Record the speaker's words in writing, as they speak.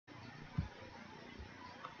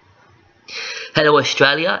Hello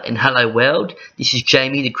Australia and hello world, this is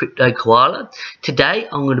Jamie the Crypto Koala. Today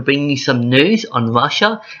I'm going to bring you some news on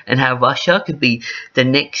Russia and how Russia could be the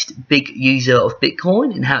next big user of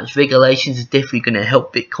Bitcoin and how its regulations is definitely going to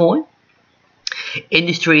help Bitcoin.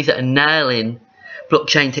 Industries that are nailing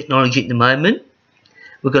blockchain technology at the moment.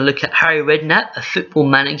 We're going to look at Harry Redknapp, a football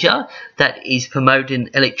manager that is promoting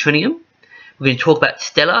Electroneum. We're going to talk about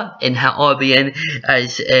Stellar and how IBM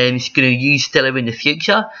is going to use Stellar in the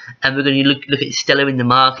future, and we're going to look at Stellar in the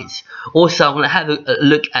markets. Also, I'm going to have a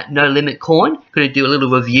look at NoLimitCoin. I'm going to do a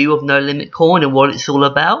little review of NoLimitCoin and what it's all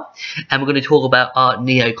about, and we're going to talk about our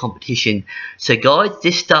Neo competition. So guys,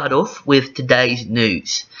 let's start off with today's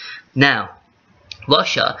news. Now,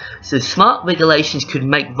 Russia. So smart regulations could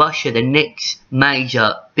make Russia the next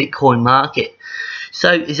major Bitcoin market.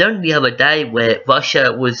 So it's only the other day where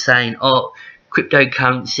Russia was saying, oh,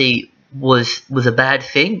 cryptocurrency was a bad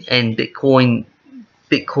thing and Bitcoin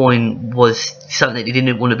was something they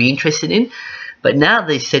didn't want to be interested in. But now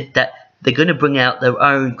they said that they're going to bring out their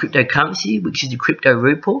own cryptocurrency, which is the crypto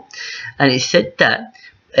ruble. And it said that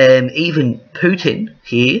even Putin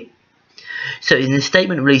here, so in a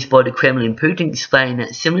statement released by the Kremlin, Putin explained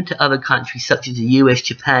that similar to other countries such as the US,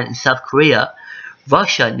 Japan and South Korea,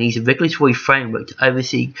 Russia needs a regulatory framework to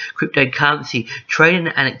oversee cryptocurrency trading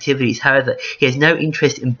and activities. However, he has no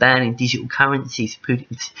interest in banning digital currencies.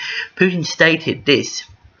 Putin stated this: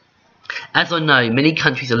 "As I know, many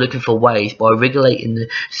countries are looking for ways by regulating the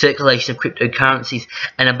circulation of cryptocurrencies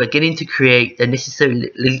and are beginning to create the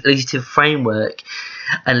necessary legislative framework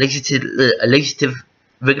and legislative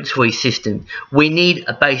regulatory system. We need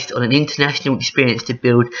based on an international experience to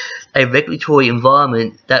build a regulatory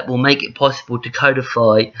environment that will make it possible to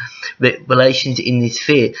codify relations in this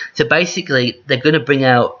sphere." So basically they're going to bring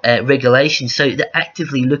out regulations, so they're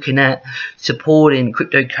actively looking at supporting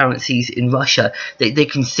cryptocurrencies in Russia. They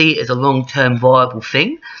can see it as a long-term viable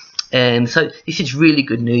thing. So this is really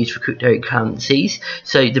good news for cryptocurrencies.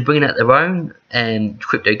 So they're bringing out their own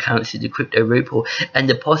cryptocurrency, the crypto ruble, and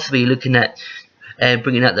they're possibly looking at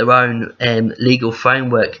bringing out their own legal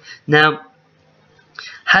framework. Now,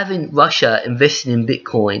 having Russia investing in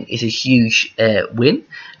Bitcoin is a huge win,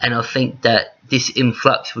 and I think that this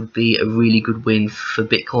influx would be a really good win for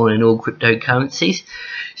Bitcoin and all cryptocurrencies.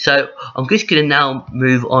 So I'm just going to now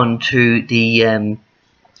move on to the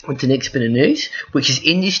next bit of news, which is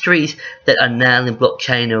industries that are nailing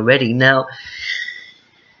blockchain already. Now,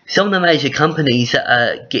 some of the major companies that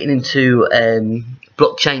are getting into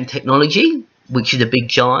blockchain technology, which are the big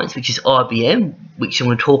giants, which is IBM, which I'm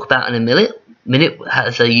going to talk about in a minute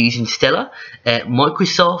as they're using Stellar,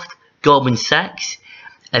 Microsoft, Goldman Sachs,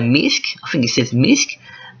 and MISC, I think it says MISC,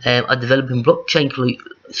 are developing blockchain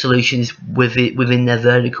solutions within their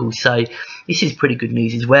verticals. So this is pretty good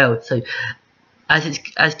news as well. So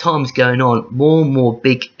as time's going on, more and more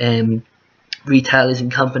big retailers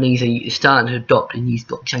and companies are starting to adopt and use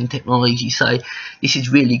blockchain technology. So this is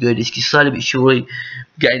really good. It's just slowly but surely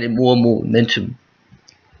gaining more and more momentum.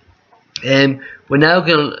 We're now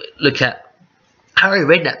going to look at Harry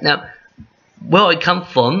Redknapp. Now, where I come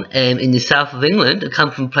from, in the south of England, I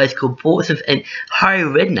come from a place called Portsmouth, and Harry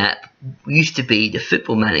Redknapp used to be the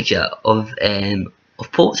football manager of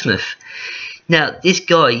Portsmouth. Now, this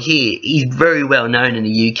guy here, he's very well known in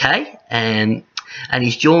the UK, and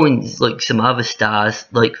he's joined like some other stars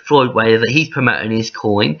like Floyd Mayweather. He's promoting his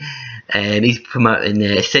coin, and he's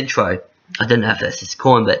promoting Centro. I don't know if that's his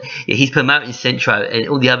coin, but yeah, he's promoting Centro and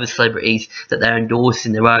all the other celebrities that they're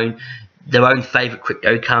endorsing their own favourite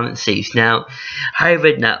cryptocurrencies. Now, Harry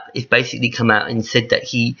Redknapp has basically come out and said that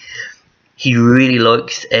he really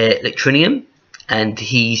likes Electroneum and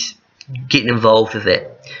he's getting involved with it.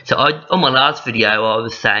 So on my last video, I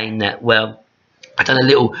was saying that, well, I've done a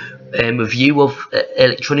little review of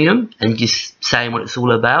Electroneum and just saying what it's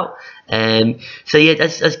all about. So yeah,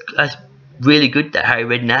 that's really good that Harry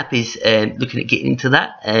Redknapp is looking at getting into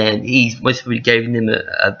that, and he's most probably giving them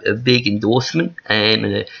a big endorsement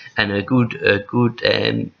and a good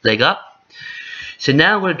leg up. So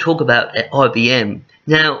now I'm going to talk about IBM.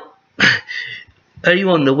 Now, earlier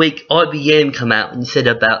on in the week, IBM come out and said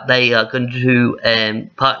about they are going to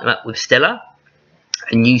partner up with Stellar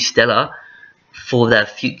and use Stellar for their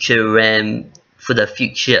future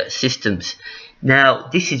systems. Now,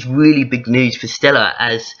 this is really big news for Stellar,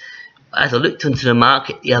 as I looked into the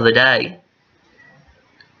market the other day,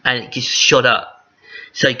 and it just shot up.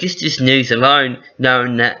 So just this news alone,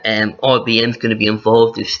 knowing that IBM's going to be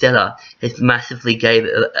involved with Stellar, has massively gave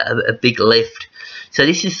it a big lift. So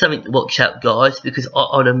this is something to watch out, guys, because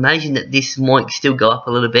I'd imagine that this might still go up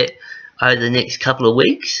a little bit over the next couple of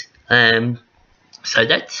weeks. So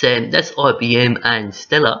that's IBM and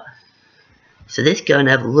Stellar. So let's go and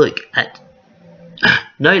have a look at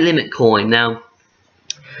NoLimitCoin. Now,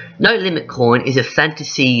 NoLimitCoin is a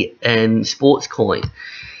fantasy sports coin,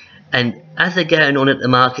 and as they're going on at the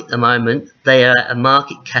market at the moment, they are at a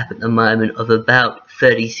market cap at the moment of about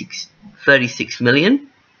 36 million,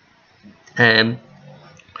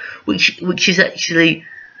 which is actually,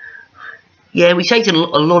 yeah, we take a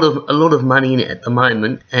lot of money in it at the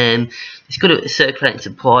moment, and it's got a circulating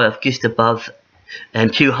supply of just above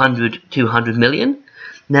 200 million.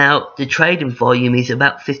 Now the trading volume is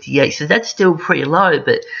about 58, so that's still pretty low,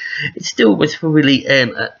 but it still was probably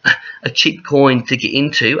a cheap coin to get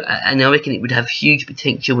into, and I reckon it would have huge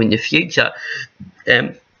potential in the future.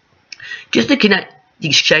 Just looking at the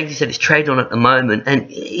exchanges that it's trading on at the moment, and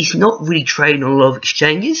it's not really trading on a lot of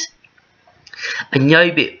exchanges. And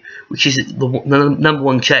Yobit, which is the number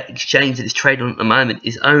one exchange that it's trading on at the moment,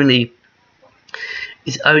 is only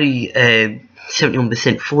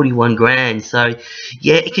 71%, 41 grand. So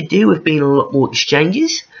yeah, it could do with being a lot more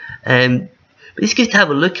exchanges. But it's good to have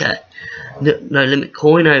a look at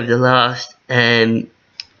NoLimitCoin over the last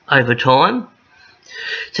over time.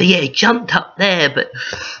 So yeah, it jumped up there, but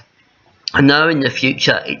I know in the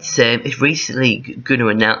future it's recently going to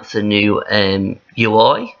announce a new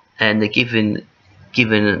UI, and they're giving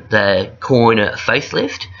the coin a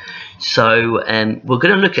facelift. So we're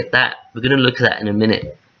going to look at that. We're going to look at that in a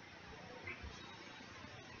minute.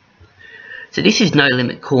 So this is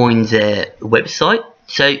NoLimitCoin's website.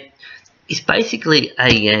 So it's basically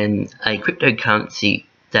a cryptocurrency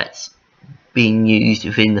that's being used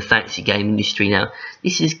within the fantasy game industry. Now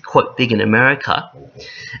this is quite big in America,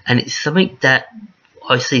 and it's something that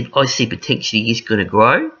I see potentially is going to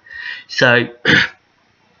grow. So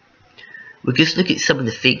we'll just look at some of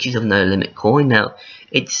the features of NoLimitCoin. Now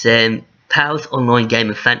it's powers online game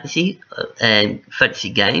and fantasy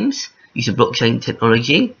games using blockchain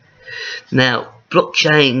technology. Now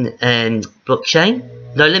blockchain,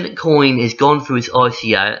 NoLimitCoin has gone through its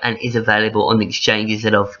ICO and is available on the exchanges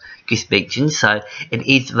that I've just mentioned. So it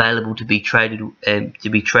is available to be traded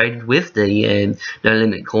with the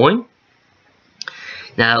NoLimitCoin.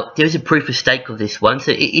 Now there is a proof of stake of this one,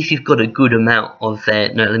 so if you've got a good amount of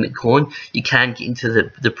NoLimitCoin, you can get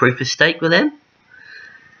into the proof of stake with them.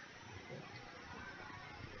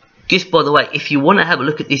 Just by the way, if you want to have a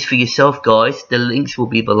look at this for yourself, guys, the links will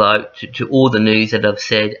be below to all the news that I've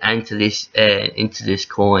said and to this into this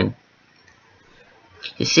coin.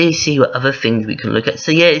 You see what other things we can look at.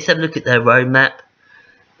 So yeah, let's have a look at their roadmap.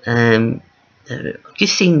 I've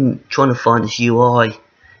just trying to find this UI.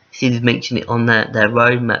 See, they've mentioned it on their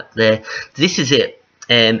roadmap there. This is it.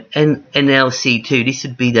 NLC2. This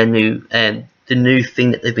would be their new the new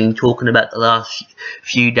thing that they've been talking about the last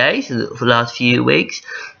few days, for the last few weeks.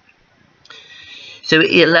 So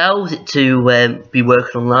it allows it to be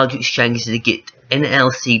working on large exchanges to get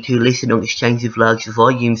NLC2 listed on exchanges with large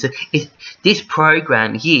volumes. So this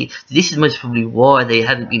program here, this is most probably why they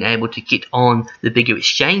haven't been able to get on the bigger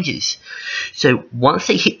exchanges. So once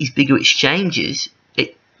they hit these bigger exchanges,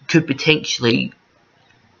 it could potentially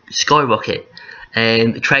skyrocket,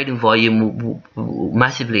 and the trading volume will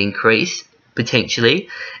massively increase potentially.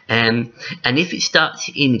 And if it starts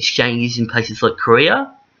in exchanges in places like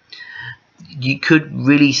Korea, you could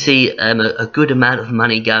really see a good amount of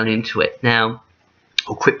money going into it now,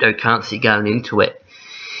 or cryptocurrency going into it.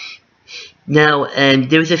 Now,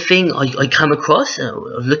 there was a thing I come across. I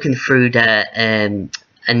was looking through their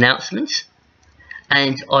announcements,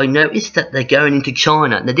 and I noticed that they're going into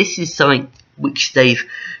China. Now, this is something which they've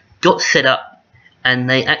got set up, and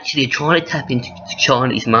they actually are trying to tap into the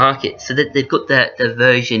Chinese market, so that they've got their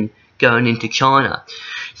version going into China.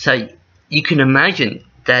 So you can imagine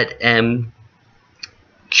that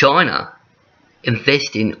China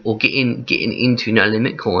investing or getting into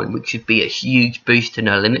NoLimitCoin, which would be a huge boost to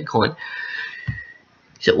NoLimitCoin.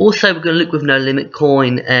 So also we're going to look with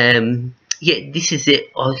NoLimitCoin. Yeah, this is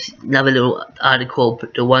it. Another little article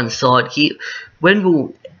put to one side here. When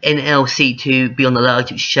will NLC2 be on the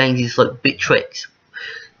large exchanges like Bittrex?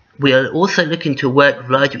 We are also looking to work with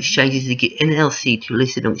large exchanges to get NLC2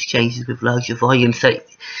 listed on exchanges with larger volume. So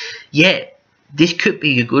yeah, this could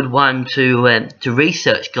be a good one to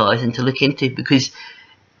research, guys, and to look into, because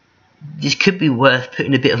this could be worth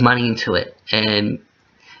putting a bit of money into it,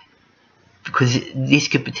 because this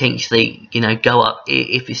could potentially, you know, go up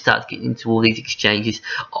if it starts getting into all these exchanges.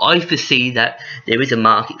 I foresee that there is a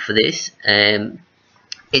market for this.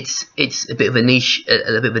 It's a bit of a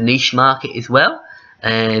niche market as well.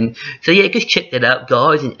 So yeah, just check that out,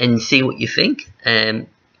 guys, and see what you think.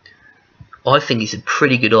 I think it's a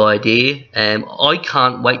pretty good idea. I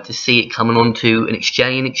can't wait to see it coming onto an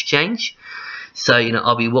exchange. So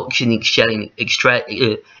I'll be watching the Australian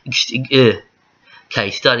exchanges.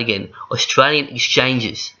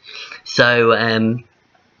 So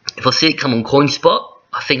if I see it come on CoinSpot,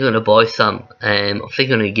 I think I'm going to buy some. I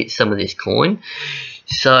think I'm going to get some of this coin.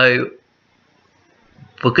 So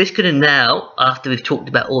we're just going to now, after we've talked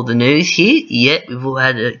about all the news here, we've all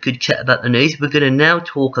had a good chat about the news, we're going to now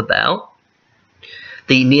talk about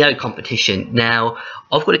the NEO competition. Now,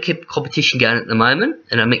 I've got a competition going at the moment,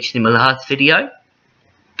 and I mentioned in my last video.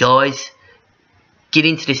 Guys, get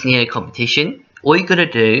into this NEO competition. All you got to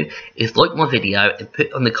do is like my video and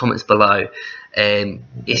put on the comments below.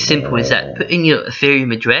 It's simple as that. Put in your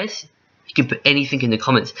Ethereum address. You can put anything in the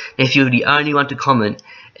comments. Now, if you're the only one to comment,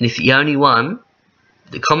 and if you're the only one,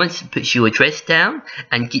 the comments puts your address down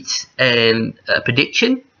and gets a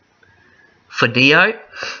prediction for NEO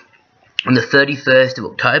on the 31st of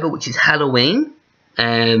October, which is Halloween,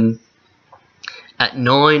 at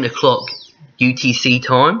 9 o'clock UTC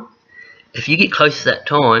time. If you get close to that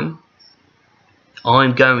time,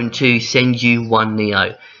 I'm going to send you one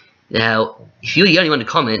NEO. Now, if you're the only one to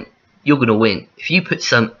comment, you're going to win. If you put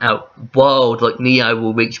some out wild, like NEO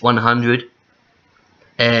will reach 100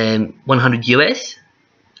 US,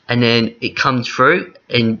 and then it comes through,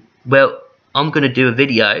 and well, I'm going to do a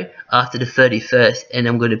video after the 31st, and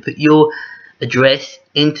I'm going to put your address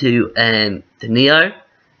into the NEO,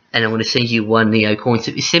 and I'm going to send you one NEO coin.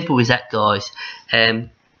 So it's simple as that, guys.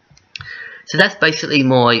 So that's basically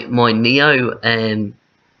my NEO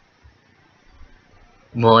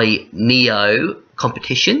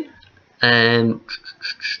competition.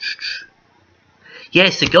 Yeah,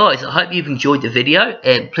 so guys, I hope you've enjoyed the video,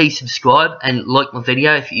 and please subscribe and like my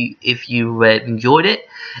video if you enjoyed it.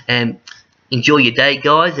 Enjoy your day,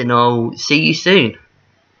 guys, and I'll see you soon.